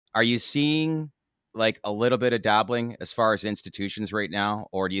Are you seeing like a little bit of dabbling as far as institutions right now?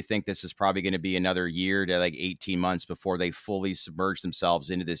 Or do you think this is probably going to be another year to like 18 months before they fully submerge themselves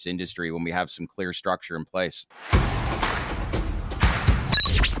into this industry when we have some clear structure in place?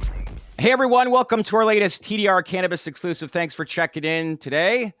 Hey, everyone. Welcome to our latest TDR Cannabis Exclusive. Thanks for checking in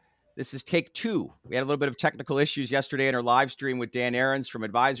today. This is take two. We had a little bit of technical issues yesterday in our live stream with Dan Ahrens from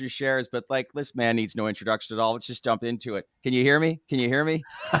AdvisorShares, but like this man needs no introduction at all. Let's just jump into it. Can you hear me?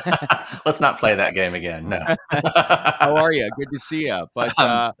 Let's not play that game again. No. How are you? Good to see you. But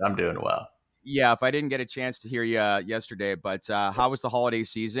I'm doing well. Yeah, if I didn't get a chance to hear you yesterday, but how was the holiday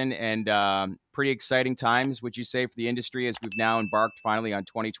season? And pretty exciting times, would you say, for the industry as we've now embarked finally on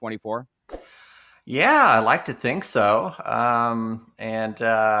 2024? Yeah, I like to think so.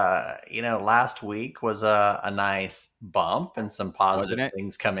 Last week was a nice bump and some positive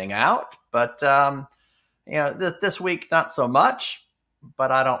things coming out. But, this week, not so much,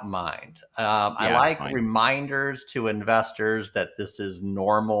 but I don't mind. I like reminders to investors that this is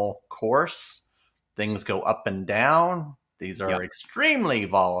normal course. Things go up and down. These are extremely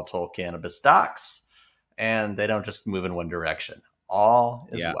volatile cannabis stocks, and they don't just move in one direction. All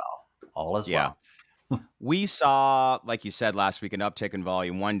is well. All is well. We saw, like you said last week, an uptick in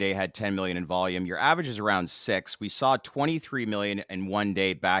volume. One day had 10 million in volume. Your average is around 6. We saw 23 million in one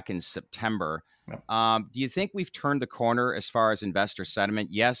day back in September. Yep. Do you think we've turned the corner as far as investor sentiment?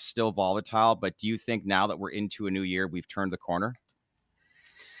 Yes, still volatile, but do you think now that we're into a new year, we've turned the corner?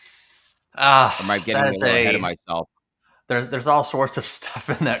 Or am I getting a little ahead of myself? There's all sorts of stuff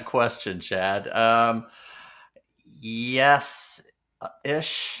in that question, Chad. Yes.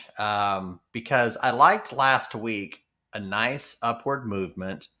 Ish, because I liked last week a nice upward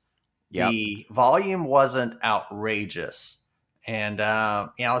movement. The volume wasn't outrageous, and I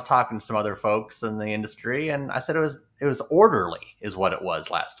was talking to some other folks in the industry, and I said it was orderly, is what it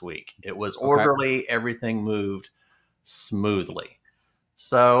was last week. It was orderly. Okay. Everything moved smoothly.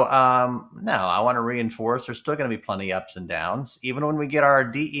 So no, I want to reinforce there's still going to be plenty ups and downs, even when we get our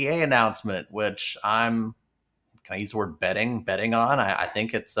DEA announcement, which can I use the word betting on? I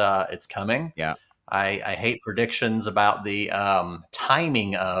think it's coming. Yeah. I hate predictions about the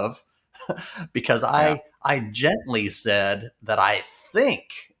timing of, because I gently said that I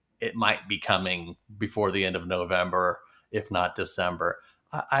think it might be coming before the end of November, if not December.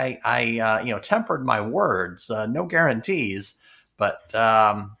 I tempered my words, no guarantees, but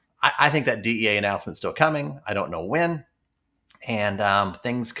I think that DEA announcement's still coming. I don't know when. And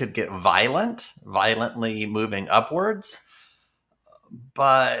things could get violently moving upwards.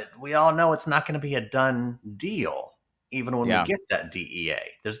 But we all know it's not going to be a done deal, even when we get that DEA.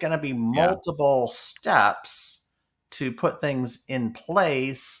 There's going to be multiple steps to put things in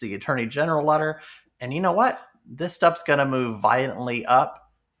place, the Attorney General letter. And you know what? This stuff's going to move violently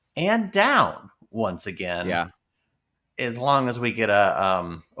up and down once again. Yeah. As long as we get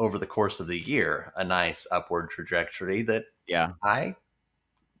over the course of the year, a nice upward trajectory that I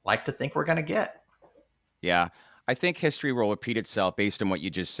like to think we're going to get. Yeah. I think history will repeat itself based on what you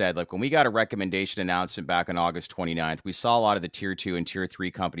just said. Like when we got a recommendation announcement back on August 29th, we saw a lot of the tier 2 and tier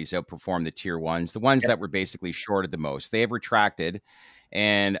 3 companies outperform the tier 1s, the ones that were basically shorted the most. They have retracted,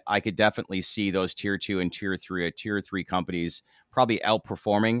 and I could definitely see those tier 2 and tier 3 companies probably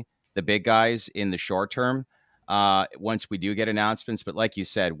outperforming the big guys in the short term. Once we do get announcements. But like you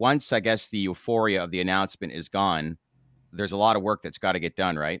said, once I guess the euphoria of the announcement is gone, there's a lot of work that's got to get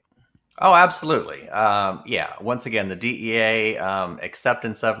done, right? Oh, absolutely. Once again, the DEA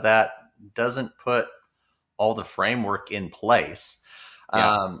acceptance of that doesn't put all the framework in place.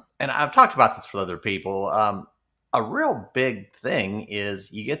 And I've talked about this with other people. A real big thing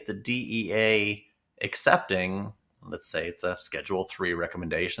is you get the DEA accepting, let's say it's a Schedule 3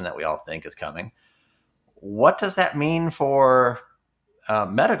 recommendation that we all think is coming. What does that mean for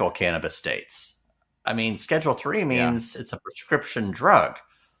medical cannabis states? I mean, Schedule 3 means it's a prescription drug.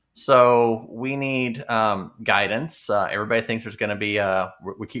 So we need guidance. Everybody thinks there's going to be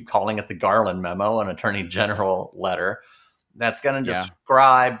we keep calling it the Garland memo, an Attorney General letter that's going to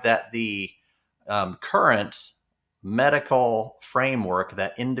describe that the current medical framework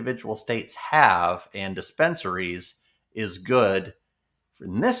that individual states have and dispensaries is good.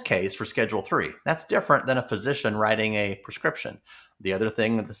 In this case, for Schedule 3, that's different than a physician writing a prescription. The other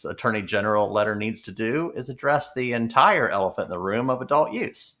thing that this Attorney General letter needs to do is address the entire elephant in the room of adult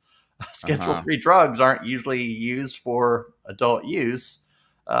use. Schedule 3 drugs aren't usually used for adult use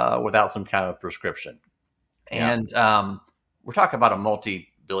without some kind of prescription. And we're talking about a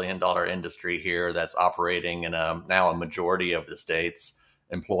multi-billion-dollar industry here that's operating in now a majority of the states,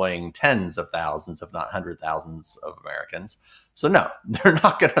 employing tens of thousands, if not hundred thousands of Americans. So no, they're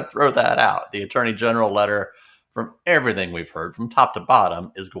not going to throw that out. The Attorney General letter, from everything we've heard from top to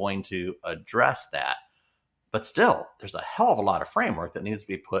bottom, is going to address that. But still, there's a hell of a lot of framework that needs to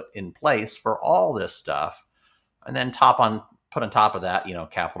be put in place for all this stuff. And then put on top of that,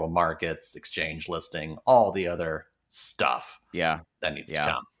 capital markets, exchange listing, all the other stuff that needs to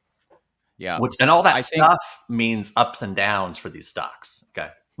come. Yeah. And all that stuff means ups and downs for these stocks.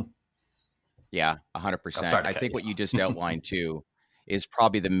 Okay. Yeah, 100%. I think what you just outlined too is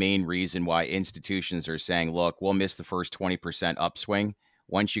probably the main reason why institutions are saying, look, we'll miss the first 20% upswing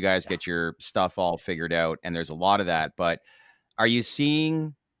once you guys get your stuff all figured out. And there's a lot of that. But are you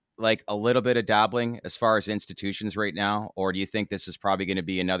seeing like a little bit of dabbling as far as institutions right now? Or do you think this is probably going to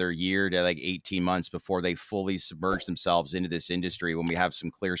be another year to like 18 months before they fully submerge themselves into this industry when we have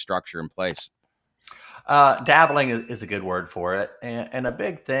some clear structure in place? Dabbling is a good word for it. And a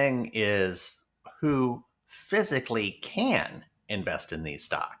big thing is who physically can invest in these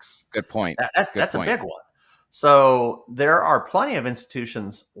stocks. Good point. That's a big one. So there are plenty of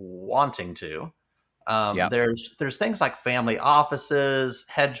institutions wanting to. There's things like family offices,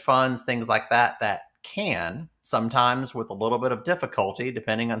 hedge funds, things like that can, sometimes with a little bit of difficulty,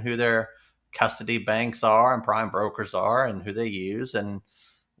 depending on who their custody banks are and prime brokers are and who they use. And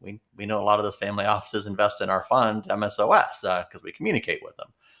we know a lot of those family offices invest in our fund, MSOS, because we communicate with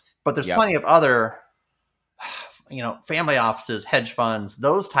them. But there's plenty of other, family offices, hedge funds,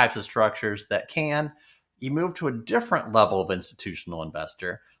 those types of structures that can. You move to a different level of institutional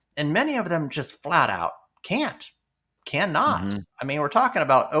investor, and many of them just flat out cannot. Mm-hmm. I mean, we're talking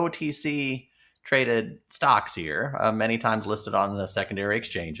about OTC traded stocks here, many times listed on the secondary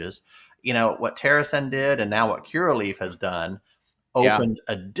exchanges. What TerrAscend did, and now what Curaleaf has done, opened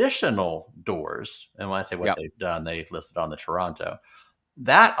additional doors. And when I say what they've done, they listed on the Toronto.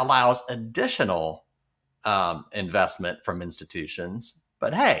 That allows additional investment from institutions.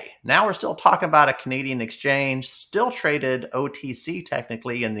 But hey, now we're still talking about a Canadian exchange, still traded OTC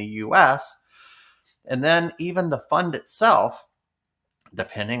technically in the US. And then even the fund itself,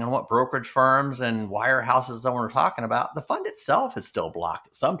 depending on what brokerage firms and wirehouses that we're talking about, the fund itself is still blocked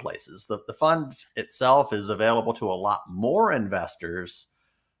at some places. The fund itself is available to a lot more investors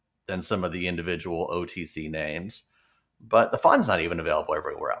than some of the individual OTC names, but the fund's not even available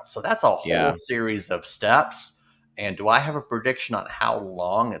everywhere else. So that's a whole series of steps. And do I have a prediction on how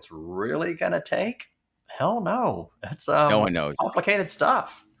long it's really going to take? Hell no. That's no one knows. Complicated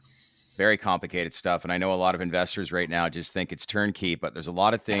stuff. Very complicated stuff. And I know a lot of investors right now just think it's turnkey, but there's a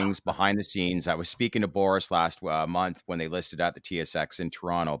lot of things behind the scenes. I was speaking to Boris last month when they listed at the TSX in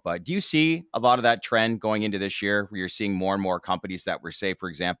Toronto. But do you see a lot of that trend going into this year where you're seeing more and more companies that were, say, for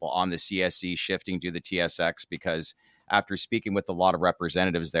example, on the CSE shifting to the TSX? Because after speaking with a lot of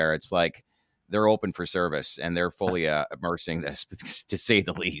representatives there, it's like they're open for service and they're fully immersing this, to say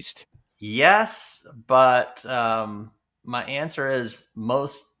the least. Yes, but my answer is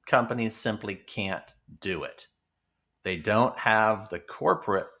most companies simply can't do it. They don't have the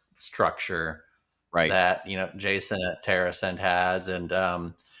corporate structure that Jason at TerrAscend has, and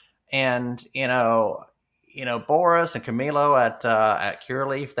Boris and Camilo at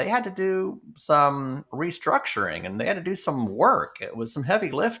Curaleaf, they had to do some restructuring and they had to do some work. It was some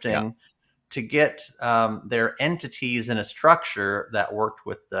heavy lifting to get their entities in a structure that worked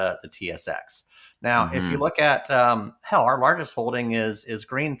with the TSX. Now, if you look at, our largest holding is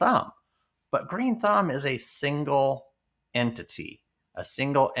Green Thumb. But Green Thumb is a single entity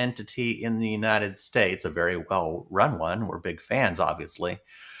in the United States, a very well-run one. We're big fans, obviously.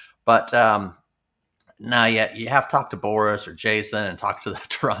 But now you have to talk to Boris or Jason and talk to the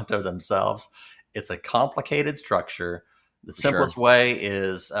Toronto themselves. It's a complicated structure. The simplest way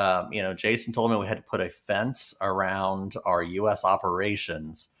is, Jason told me we had to put a fence around our U.S.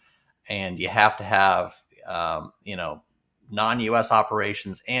 operations. And you have to have, non-U.S.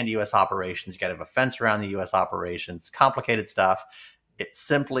 operations and U.S. operations. You got to have a fence around the U.S. operations. Complicated stuff. It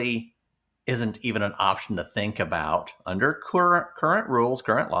simply isn't even an option to think about under current rules,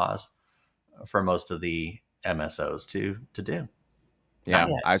 current laws for most of the MSOs to do. Yeah,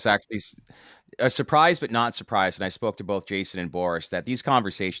 I was actually surprised, but not surprised. And I spoke to both Jason and Boris that these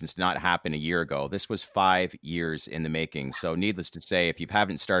conversations did not happen a year ago. This was 5 years in the making. So needless to say, if you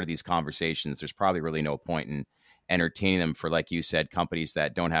haven't started these conversations, there's probably really no point in entertaining them for, like you said, companies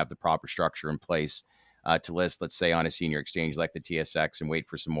that don't have the proper structure in place to list, let's say, on a senior exchange like the TSX and wait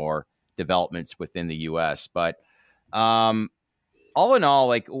for some more developments within the US. But all in all,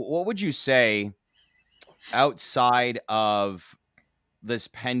 like, what would you say outside of this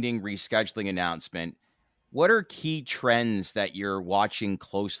pending rescheduling announcement, what are key trends that you're watching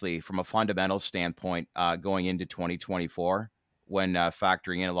closely from a fundamental standpoint going into 2024? when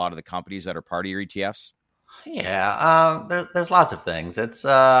factoring in a lot of the companies that are part of your ETFs? Yeah, there's lots of things. It's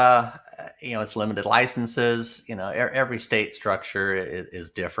it's limited licenses. Every state structure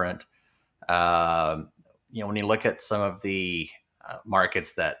is different. When you look at some of the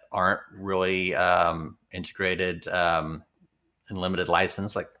markets that aren't really integrated and limited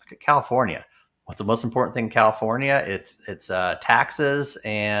license, like California. What's the most important thing in California? It's taxes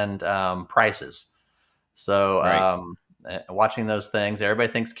and prices. So watching those things,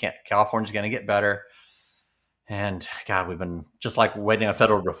 everybody thinks California's going to get better. And God, we've been just like waiting on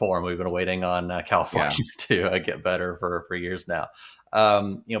federal reform. We've been waiting on California to get better for years now.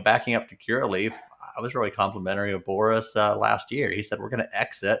 Backing up to Curaleaf, I was really complimentary of Boris last year. He said, we're going to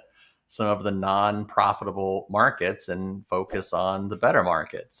exit some of the non-profitable markets and focus on the better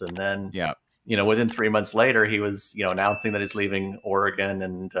markets. And then, within 3 months later, he was, announcing that he's leaving Oregon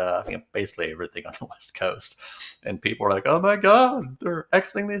and basically everything on the West Coast. And people were like, oh my God, they're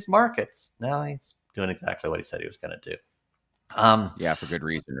exiting these markets. No, he's doing exactly what he said he was going to do. For good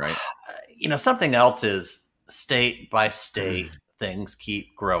reason, right? Something else is state by state, things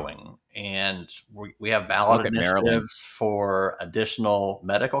keep growing. And we have ballot initiatives for additional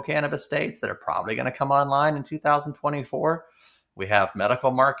medical cannabis states that are probably going to come online in 2024. We have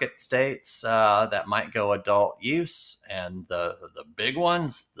medical market states that might go adult use. And the big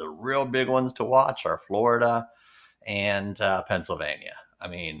ones, the real big ones to watch are Florida and Pennsylvania. I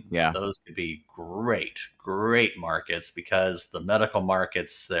mean, those could be great markets because the medical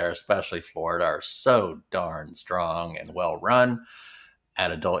markets there, especially Florida, are so darn strong and well run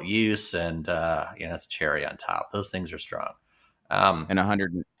at adult use. And, that's cherry on top. Those things are strong. And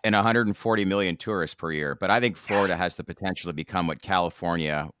 140 million tourists per year. But I think Florida has the potential to become what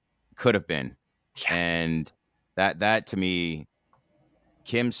California could have been. Yeah. And that to me,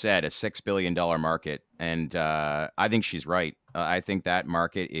 Kim said a $6 billion market. And I think she's right. I think that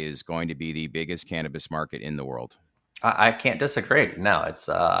market is going to be the biggest cannabis market in the world. I can't disagree. No, it's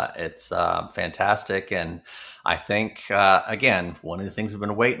fantastic. And I think, again, one of the things we've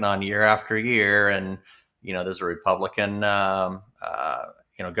been waiting on year after year, and, there's a Republican, governor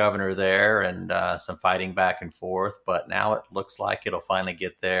there and some fighting back and forth, but now it looks like it'll finally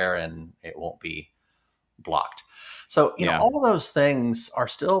get there and it won't be blocked. So, all those things are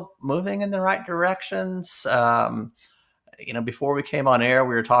still moving in the right directions. Before we came on air,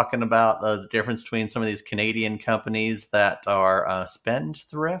 we were talking about the difference between some of these Canadian companies that are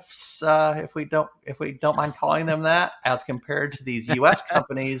spendthrifts, if we don't mind calling them that, as compared to these U.S.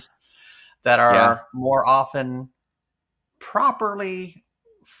 companies that are more often properly,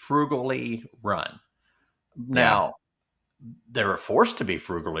 frugally run. Now, they're forced to be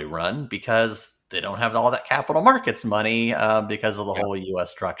frugally run because they don't have all that capital markets money because of the whole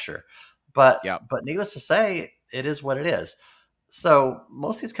U.S. structure. But needless to say, it is what it is. So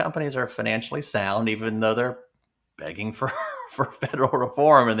most of these companies are financially sound, even though they're begging for federal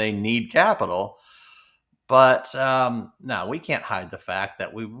reform and they need capital. But no, we can't hide the fact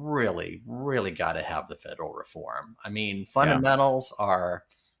that we really, really got to have the federal reform. I mean, fundamentals are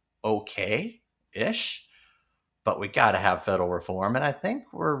okay-ish, but we got to have federal reform. And I think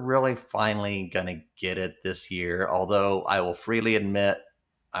we're really finally going to get it this year. Although I will freely admit,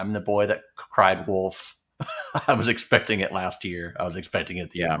 I'm the boy that cried wolf. I was expecting it last year. I was expecting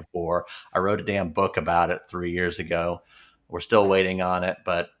it the year before. I wrote a damn book about it 3 years ago. We're still waiting on it.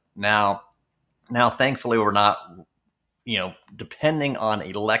 But now thankfully, we're not, depending on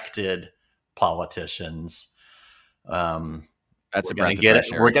elected politicians. That's we're going to get it.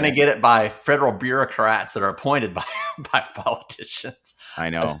 We're going to get it by federal bureaucrats that are appointed by politicians. I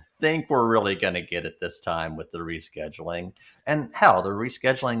know. I think we're really going to get it this time with the rescheduling. And hell, the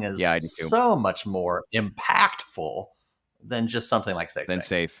rescheduling is so much more impactful than just something like SafePay.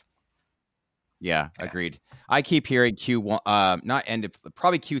 Safe. Yeah, agreed. I keep hearing Q1, not end of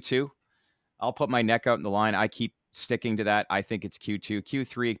probably Q2. I'll put my neck out in the line. I keep sticking to that. I think it's Q2.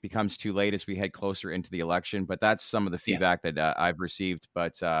 Q3 becomes too late as we head closer into the election, but that's some of the feedback that I've received.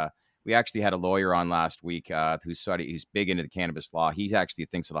 But we actually had a lawyer on last week who's big into the cannabis law. He actually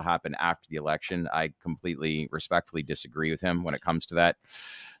thinks it'll happen after the election. I completely respectfully disagree with him when it comes to that.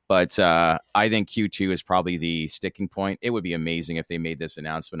 But I think Q2 is probably the sticking point. It would be amazing if they made this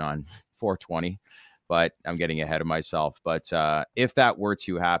announcement on 4/20. But I'm getting ahead of myself. But if that were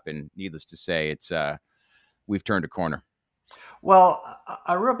to happen, needless to say, it's we've turned a corner. Well,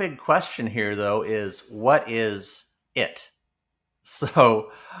 a real big question here, though, is what is it?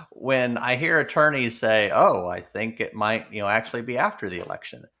 So when I hear attorneys say, oh, I think it might actually be after the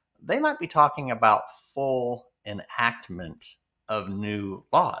election, they might be talking about full enactment of new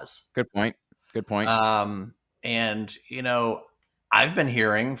laws. Good point. And, I've been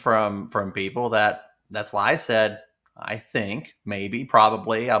hearing from people that's why I said I think, maybe,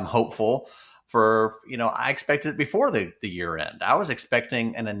 probably, I'm hopeful for, I expected it before the year end. I was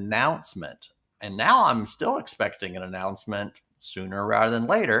expecting an announcement, and now I'm still expecting an announcement sooner rather than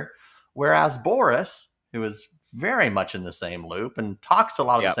later. Whereas Boris, who is very much in the same loop and talks to a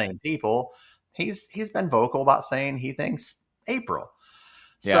lot of the same people, he's been vocal about saying he thinks April.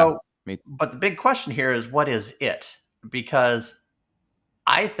 Yeah. So, but the big question here is, what is it? Because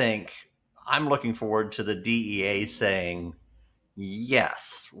I think I'm looking forward to the DEA saying,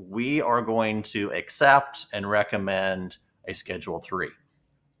 yes, we are going to accept and recommend a Schedule 3.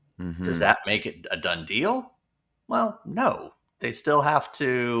 Mm-hmm. Does that make it a done deal? Well, no. They still have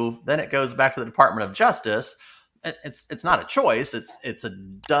to. Then it goes back to the Department of Justice. It's not a choice. It's a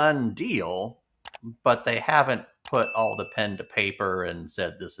done deal, but they haven't put all the pen to paper and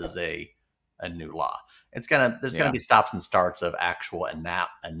said this is a new law. There's gonna be stops and starts of actual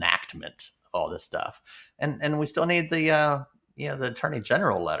enactment of all this stuff, and we still need the Attorney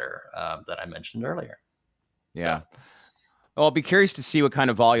General letter that I mentioned earlier. Yeah. So. Well, I'll be curious to see what kind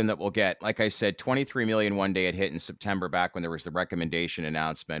of volume that we'll get. Like I said, 23 million one day it hit in September back when there was the recommendation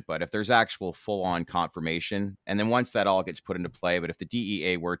announcement. But if there's actual full-on confirmation, and then once that all gets put into play, but if the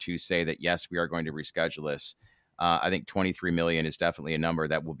DEA were to say that, yes, we are going to reschedule this, I think 23 million is definitely a number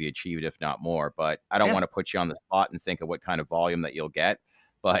that will be achieved, if not more. But I don't want to put you on the spot and think of what kind of volume that you'll get.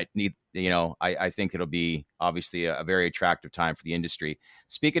 But, I think it'll be obviously a very attractive time for the industry.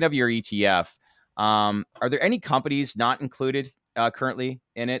 Speaking of your ETF, are there any companies not included currently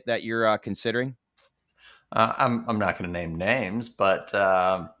in it that you're considering? I'm not going to name names, but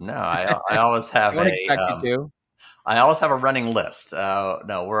no, I always have I always have a running list.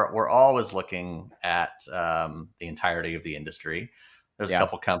 No, we're always looking at the entirety of the industry. There's a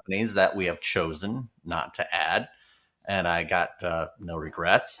couple companies that we have chosen not to add, and I got no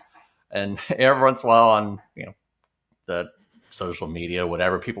regrets. And every once in a while on the social media,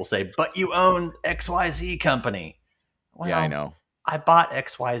 whatever, people say, but you own XYZ company. Well, yeah, I know. I bought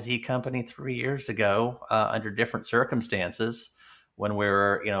XYZ company 3 years ago under different circumstances when we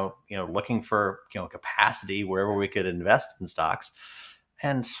were, looking for, capacity wherever we could invest in stocks.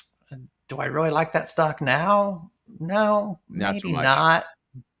 And do I really like that stock now? No, maybe not.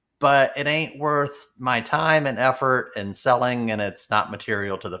 But it ain't worth my time and effort and selling, and it's not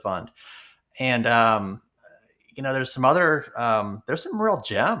material to the fund. And, there's some real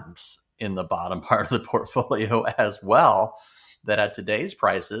gems in the bottom part of the portfolio as well that at today's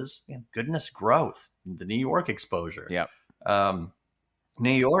prices, goodness growth, the New York exposure.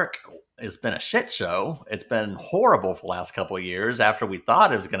 New York has been a shit show. It's been horrible for the last couple of years after we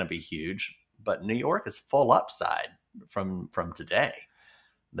thought it was going to be huge, but New York is full upside from today.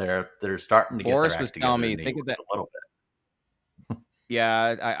 They're starting to get their act together in New York a little bit.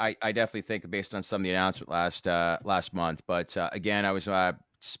 Yeah, I definitely think based on some of the announcement last month. But again, I was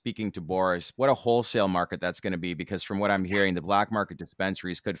speaking to Boris, what a wholesale market that's going to be, because from what I'm hearing, the black market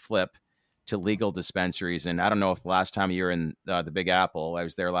dispensaries could flip to legal dispensaries. And I don't know if the last time you were in the Big Apple, I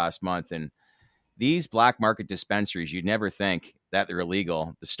was there last month, and these black market dispensaries, you'd never think that they're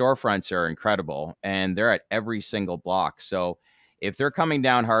illegal. The storefronts are incredible, and they're at every single block. So if they're coming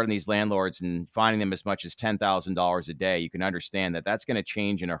down hard on these landlords and finding them as much as $10,000 a day, you can understand that that's going to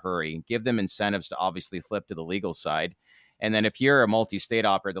change in a hurry. Give them incentives to obviously flip to the legal side. And then if you're a multi-state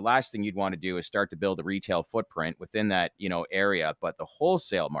operator, the last thing you'd want to do is start to build a retail footprint within that, area. But the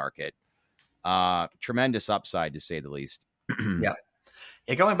wholesale market, tremendous upside to say the least. Yeah.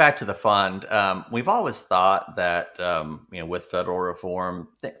 Going back to the fund, we've always thought that, with federal reform,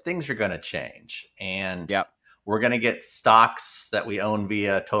 things are going to change. And we're going to get stocks that we own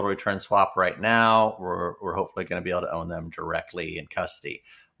via total return swap right now. We're hopefully going to be able to own them directly in custody.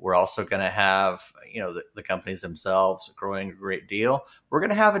 We're also going to have, the companies themselves growing a great deal. We're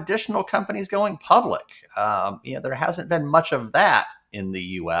going to have additional companies going public. There hasn't been much of that in the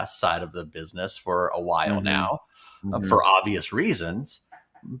U.S. side of the business for a while now, for obvious reasons.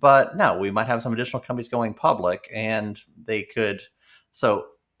 But no, we might have some additional companies going public, and they could. So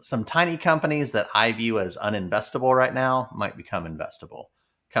some tiny companies that I view as uninvestable right now might become investable.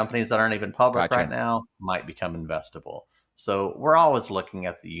 Companies that aren't even public right now might become investable. So we're always looking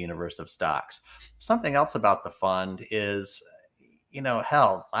at the universe of stocks. Something else about the fund is,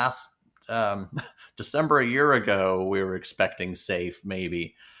 last December a year ago, we were expecting SAFE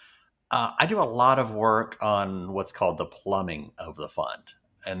maybe. I do a lot of work on what's called the plumbing of the fund.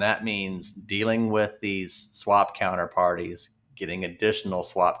 And that means dealing with these swap counterparties, getting additional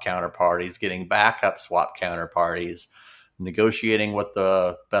swap counterparties, getting backup swap counterparties, negotiating what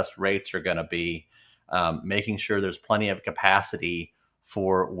the best rates are going to be. making sure there's plenty of capacity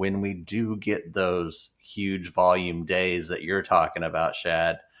for when we do get those huge volume days that you're talking about,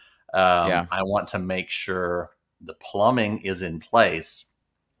 Shad. I want to make sure the plumbing is in place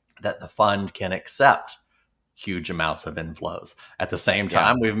that the fund can accept huge amounts of inflows. At the same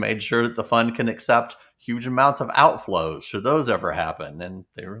time, we've made sure that the fund can accept huge amounts of outflows should those ever happen, and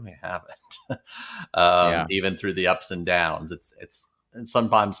they really haven't. Even through the ups and downs, it's and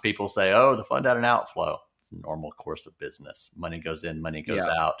sometimes people say, "Oh, the fund had an outflow." It's a normal course of business. Money goes in, money goes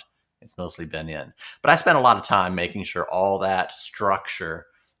out. It's mostly been in, but I spent a lot of time making sure all that structure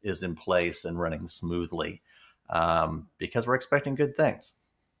is in place and running smoothly, because we're expecting good things.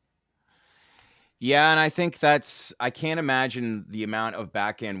 Yeah, and I think I can't imagine the amount of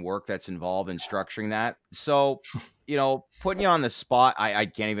back end work that's involved in structuring that. So, putting you on the spot, I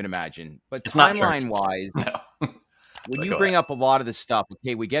can't even imagine. But timeline wise, when you bring up a lot of this stuff,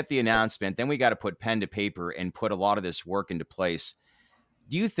 okay, we get the announcement, then we got to put pen to paper and put a lot of this work into place.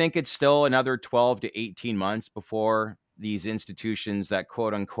 Do you think it's still another 12 to 18 months before these institutions that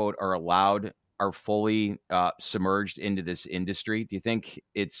quote unquote are allowed are fully submerged into this industry? Do you think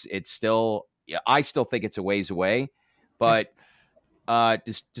it's still? I still think it's a ways away, but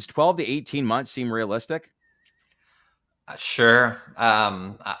does 12 to 18 months seem realistic? Sure.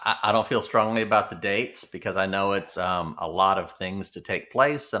 I don't feel strongly about the dates because I know it's a lot of things to take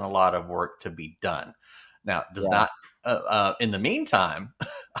place and a lot of work to be done. Now, in the meantime,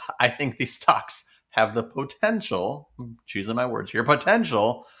 I think these stocks have the potential, choosing my words here,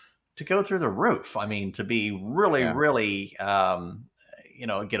 potential to go through the roof. I mean, to be really,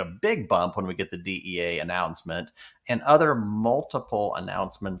 get a big bump when we get the DEA announcement and other multiple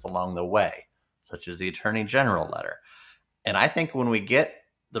announcements along the way, such as the Attorney General letter. And I think when we get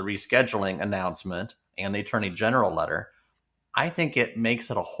the rescheduling announcement and the Attorney General letter, I think it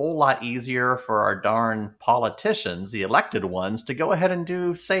makes it a whole lot easier for our darn politicians, the elected ones, to go ahead and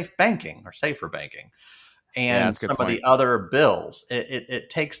do safe banking or safer banking. And some of the other bills, it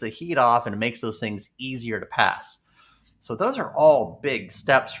takes the heat off and it makes those things easier to pass. So those are all big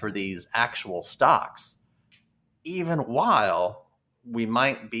steps for these actual stocks, even while we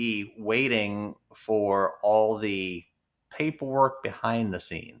might be waiting for all the paperwork behind the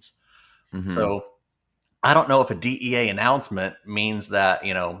scenes. Mm-hmm. So I don't know if a DEA announcement means that,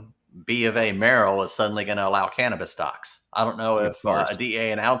 B of A Merrill is suddenly going to allow cannabis stocks. I don't know if a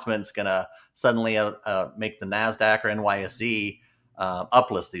DEA announcement is going to suddenly make the NASDAQ or NYSE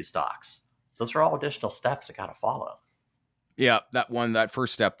uplist these stocks. Those are all additional steps that got to follow. Yeah, that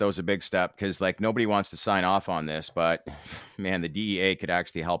first step, that was a big step because nobody wants to sign off on this, but man, the DEA could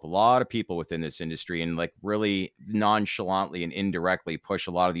actually help a lot of people within this industry and really nonchalantly and indirectly push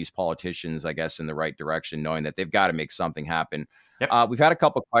a lot of these politicians, I guess, in the right direction, knowing that they've got to make something happen. Yep. We've had a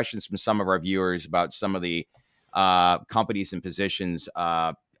couple of questions from some of our viewers about some of the companies and positions.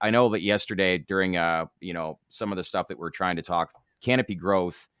 I know that yesterday during, some of the stuff that we're trying to talk, Canopy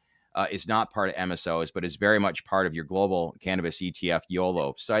Growth is not part of MSOS, but is very much part of your global cannabis ETF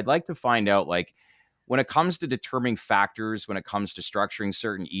YOLO. So I'd like to find out, when it comes to determining factors, when it comes to structuring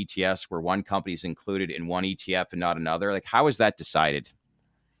certain ETFs where one company is included in one ETF and not another, how is that decided?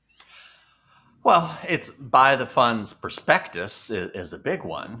 Well, it's by the fund's prospectus is a big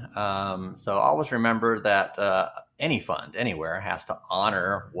one. So always remember that any fund anywhere has to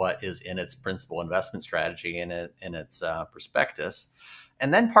honor what is in its principal investment strategy and in its prospectus.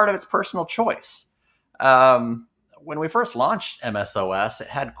 And then part of its personal choice. When we first launched MSOS, it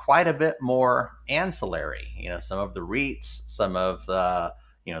had quite a bit more ancillary. Some of the REITs, some of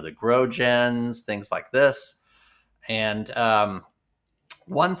the grow gens, things like this. And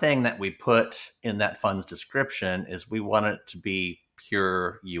one thing that we put in that fund's description is we want it to be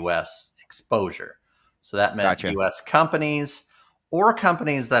pure U.S. exposure. So that meant U.S. companies or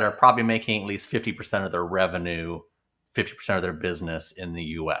companies that are probably making at least 50% of their revenue, 50% of their business in the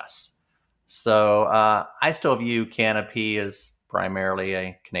U.S. So I still view Canopy as primarily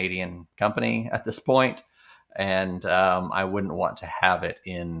a Canadian company at this point, and I wouldn't want to have it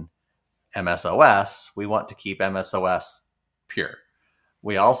in MSOS. We want to keep MSOS pure.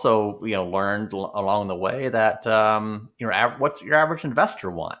 We also, learned along the way that what's your average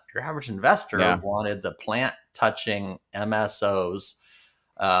investor want? Your average investor wanted the plant-touching MSOs.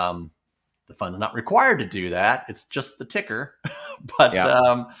 The fund's not required to do that. It's just the ticker. But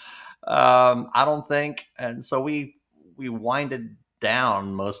I don't think, and so we winded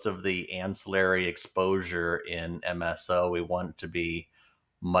down most of the ancillary exposure in MSO. We want to be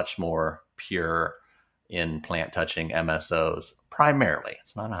much more pure in plant touching MSOs primarily.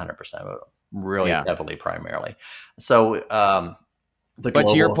 It's not 100%, but really heavily primarily. So the But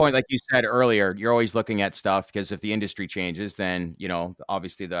to your global. point, like you said earlier, you're always looking at stuff because if the industry changes, then,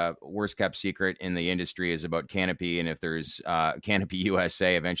 obviously the worst kept secret in the industry is about Canopy. And if there's Canopy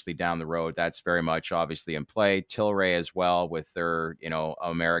USA eventually down the road, that's very much obviously in play. Tilray as well with their,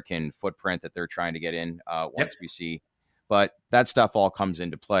 American footprint that they're trying to get in Yep, once we see. But that stuff all comes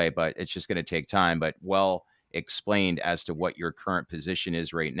into play, but it's just going to take time. But well explained as to what your current position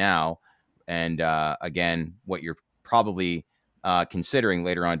is right now. And again, what you're probably considering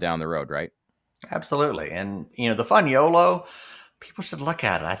later on down the road, right? absolutely. And the fund YOLO, people should look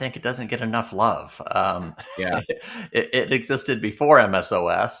at it. I think it doesn't get enough love. Yeah. It existed before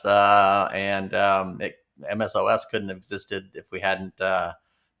MSOS, and MSOS couldn't have existed if we hadn't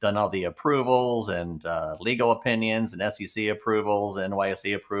done all the approvals and legal opinions and SEC approvals,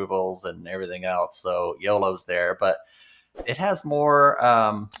 NYSE approvals, and everything else. So YOLO's there, but it has more,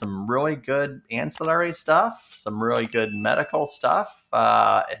 some really good ancillary stuff, some really good medical stuff.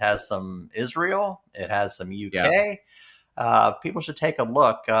 It has some Israel. It has some UK. People should take a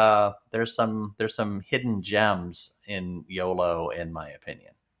look. There's some hidden gems in YOLO, in my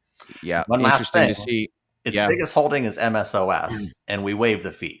opinion. Yeah. One last Interesting thing. to see. Its Yeah. biggest holding is MSOS, and we waive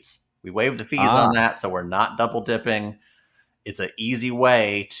the fees. We waive the fees on that, so we're not double dipping. It's an easy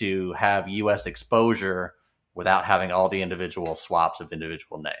way to have U.S. exposure without having all the individual swaps of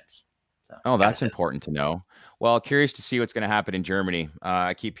individual names. So, That's important to know. Well, curious to see what's going to happen in Germany.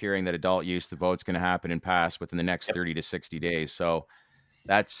 I keep hearing that adult use, the vote's going to happen and pass within the next 30 to 60 days. So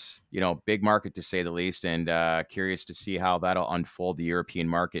that's, big market to say the least. And curious to see how that'll unfold the European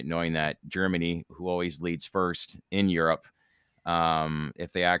market, knowing that Germany, who always leads first in Europe,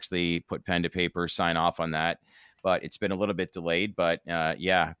 if they actually put pen to paper, sign off on that. But it's been a little bit delayed. But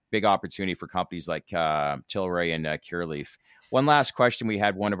big opportunity for companies like Tilray and Cureleaf. One last question. We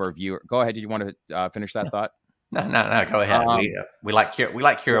had one of our viewers. Go ahead. Did you want to finish that thought? No. Go ahead. We like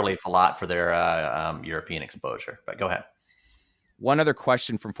Cureleaf a lot for their European exposure. But go ahead. One other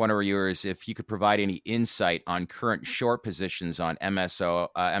question from one of our viewers: if you could provide any insight on current short positions on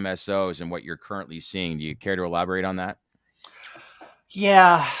MSOs and what you're currently seeing. Do you care to elaborate on that?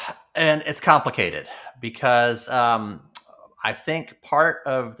 Yeah, and it's complicated because I think part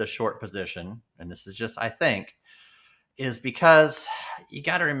of the short position, and this is just I think, is because you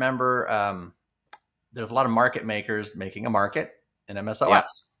got to remember there's a lot of market makers making a market in MSOS. Yeah.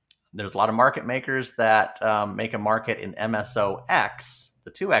 There's a lot of market makers that make a market in MSOX,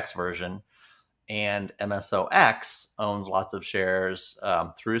 the 2X version, and MSOX owns lots of shares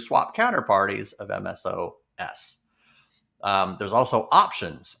through swap counterparties of MSOS. There's also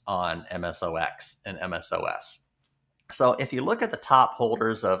options on MSOX and MSOS. So if you look at the top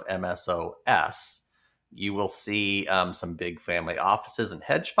holders of MSOS, you will see some big family offices and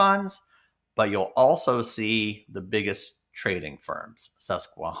hedge funds, but you'll also see the biggest trading firms: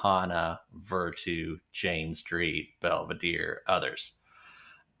 Susquehanna, Virtu, Jane Street, Belvedere, others.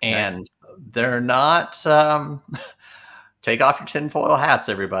 And they're not, take off your tinfoil hats,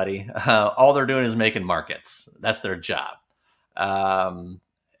 everybody. All they're doing is making markets. That's their job. I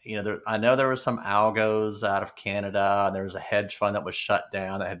know there were some algos out of Canada, and there was a hedge fund that was shut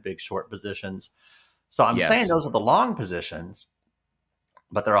down that had big short positions. So I'm saying those are the long positions,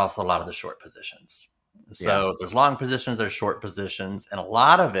 but there are also a lot of the short positions. So there's long positions, there's short positions, and a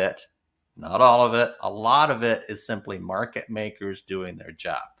lot of it, not all of it, a lot of it is simply market makers doing their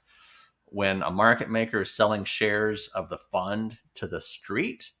job. When a market maker is selling shares of the fund to the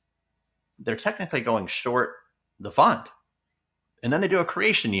street, they're technically going short the fund. And then they do a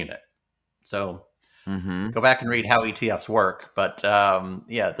creation unit. So go back and read how ETFs work. But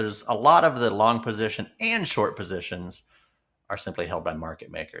there's a lot of the long position and short positions are simply held by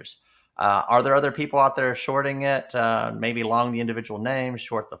market makers. Are there other people out there shorting it? Maybe long the individual name,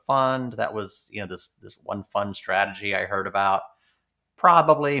 short the fund. That was, this one fund strategy I heard about.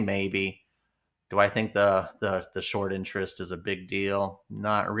 Probably, maybe. Do I think the short interest is a big deal?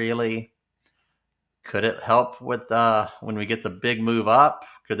 Not really. Could it help with when we get the big move up?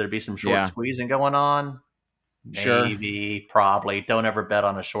 Could there be some short squeezing going on? Maybe, probably. Don't ever bet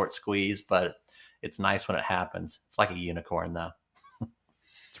on a short squeeze, but it's nice when it happens. It's like a unicorn, though.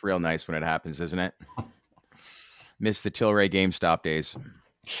 It's real nice when it happens, isn't it? Miss the Tilray GameStop days.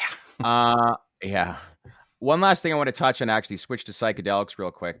 Yeah. One last thing I want to touch on, actually switch to psychedelics real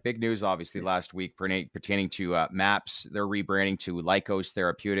quick. Big news, obviously, last week pertaining to MAPS. They're rebranding to Lykos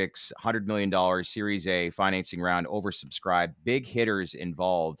Therapeutics, $100 million Series A financing round, oversubscribed. Big hitters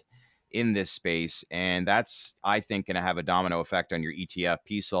involved in this space. And that's, I think, going to have a domino effect on your ETF,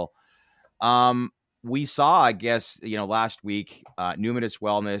 PCL. We saw, I guess, last week, Numinous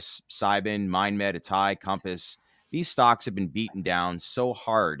Wellness, Cybin, MindMed, Atai, Compass, these stocks have been beaten down so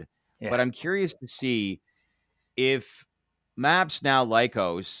hard. Yeah. But I'm curious to see if MAPS now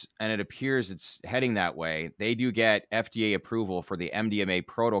Lycos, and it appears it's heading that way, they do get FDA approval for the MDMA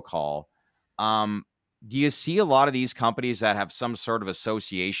protocol. Do you see a lot of these companies that have some sort of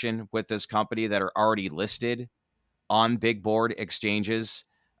association with this company that are already listed on big board exchanges,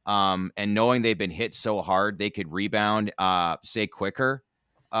 and knowing they've been hit so hard, they could rebound, say quicker?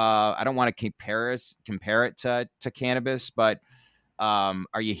 I don't want to compare it to cannabis, but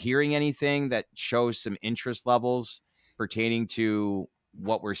are you hearing anything that shows some interest levels pertaining to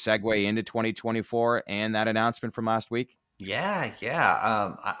what we're segue into 2024 and that announcement from last week? Yeah.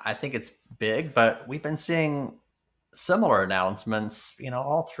 I think it's big, but we've been seeing similar announcements,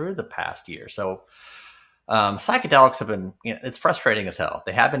 all through the past year. So psychedelics have been, it's frustrating as hell.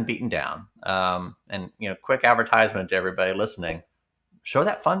 They have been beaten down. And quick advertisement to everybody listening: show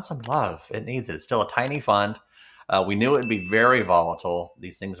that fund some love. It needs it. It's still a tiny fund. We knew it would be very volatile.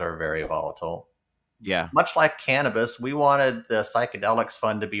 These things are very volatile. Yeah. Much like cannabis, we wanted the psychedelics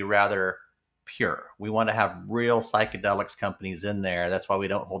fund to be rather pure. We want to have real psychedelics companies in there. That's why we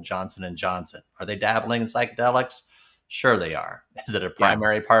don't hold Johnson and Johnson. Are they dabbling in psychedelics? Sure, they are. Is it a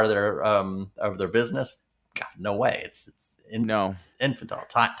primary part of their business? God, no way. It's infantile,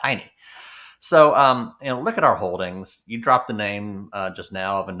 tiny. So, look at our holdings. You dropped the name just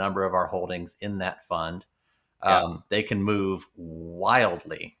now of a number of our holdings in that fund. They can move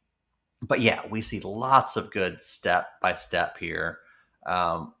wildly. But yeah, we see lots of good step by step here.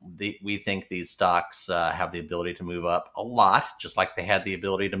 We think these stocks have the ability to move up a lot, just like they had the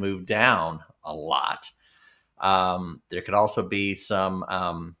ability to move down a lot. There could also be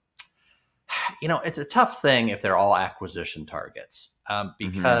some, it's a tough thing if they're all acquisition targets,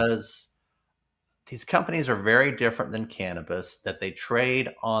 because these companies are very different than cannabis, that they trade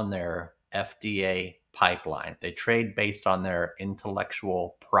on their FDA pipeline. They trade based on their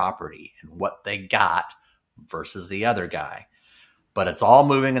intellectual property and what they got versus the other guy. But it's all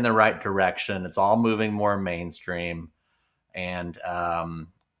moving in the right direction. It's all moving more mainstream. And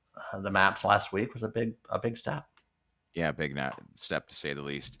the MAPS last week was a big step. Yeah, big step to say the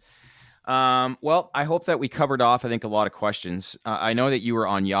least. Well, I hope that we covered off, I think, a lot of questions. I know that you were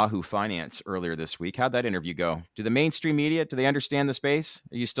on Yahoo Finance earlier this week. How'd that interview go? Do the mainstream media, do they understand the space?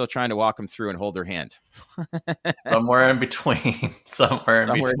 Are you still trying to walk them through and hold their hand? Somewhere in between. Somewhere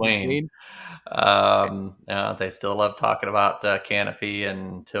in between. They still love talking about Canopy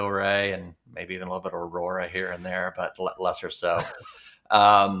and Tilray and maybe even a little bit of Aurora here and there, but lesser so.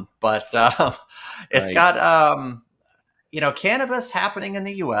 It's got... cannabis happening in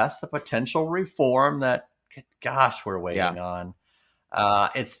the U.S., the potential reform that, gosh, we're waiting on.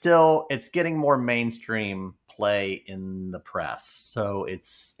 It's getting more mainstream play in the press. So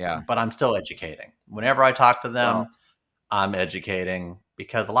but I'm still educating. Whenever I talk to them, I'm educating,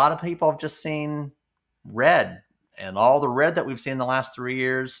 because a lot of people have just seen red, and all the red that we've seen in the last 3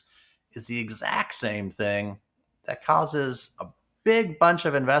 years is the exact same thing that causes a big bunch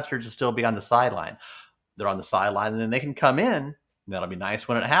of investors to still be on the sideline. They're on the sideline, and then they can come in. That'll be nice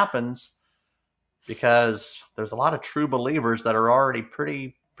when it happens, because there's a lot of true believers that are already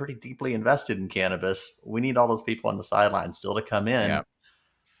pretty deeply invested in cannabis. We need all those people on the sidelines still to come in,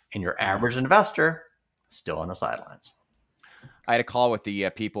 and your average investor still on the sidelines. I had a call with the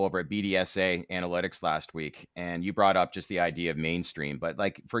people over at BDSA Analytics last week, and you brought up just the idea of mainstream. But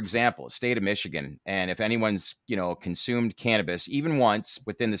like, for example, state of Michigan, and if anyone's, consumed cannabis even once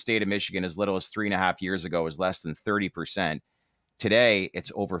within the state of Michigan, as little as 3.5 years ago, was less than 30%. Today,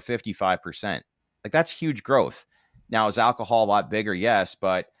 it's over 55%. Like, that's huge growth. Now, is alcohol a lot bigger? Yes,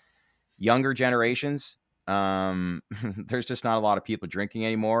 but younger generations, there's just not a lot of people drinking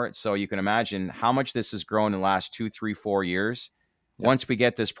anymore. So you can imagine how much this has grown in the last 2, 3, 4 years. Yep. Once we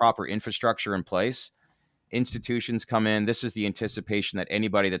get this proper infrastructure in place, institutions come in. This is the anticipation that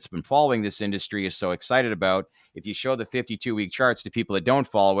anybody that's been following this industry is so excited about. If you show the 52-week charts to people that don't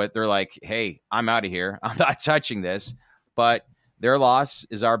follow it, they're like, hey, I'm out of here. I'm not touching this. But their loss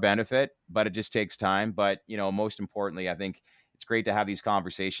is our benefit, but it just takes time. But, most importantly, I think it's great to have these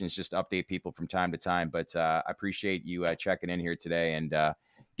conversations, just to update people from time to time. But I appreciate you checking in here today and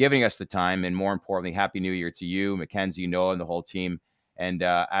giving us the time. And more importantly, Happy New Year to you, Mackenzie, Noah, and the whole team. And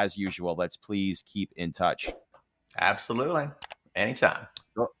as usual, let's please keep in touch. Absolutely. Anytime.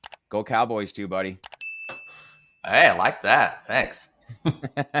 Go Cowboys too, buddy. Hey, I like that. Thanks.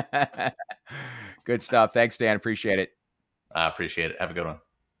 Good stuff. Thanks, Dan. Appreciate it. I appreciate it. Have a good one.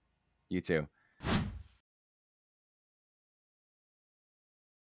 You too.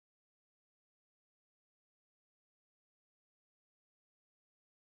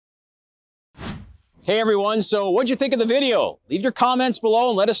 Hey everyone, so what'd you think of the video? Leave your comments below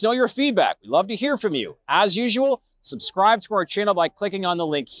and let us know your feedback. We'd love to hear from you. As usual, subscribe to our channel by clicking on the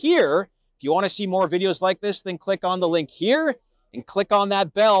link here. If you want to see more videos like this, then click on the link here and click on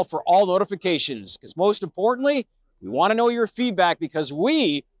that bell for all notifications. Because most importantly, we want to know your feedback because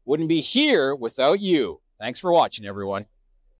we wouldn't be here without you. Thanks for watching, everyone.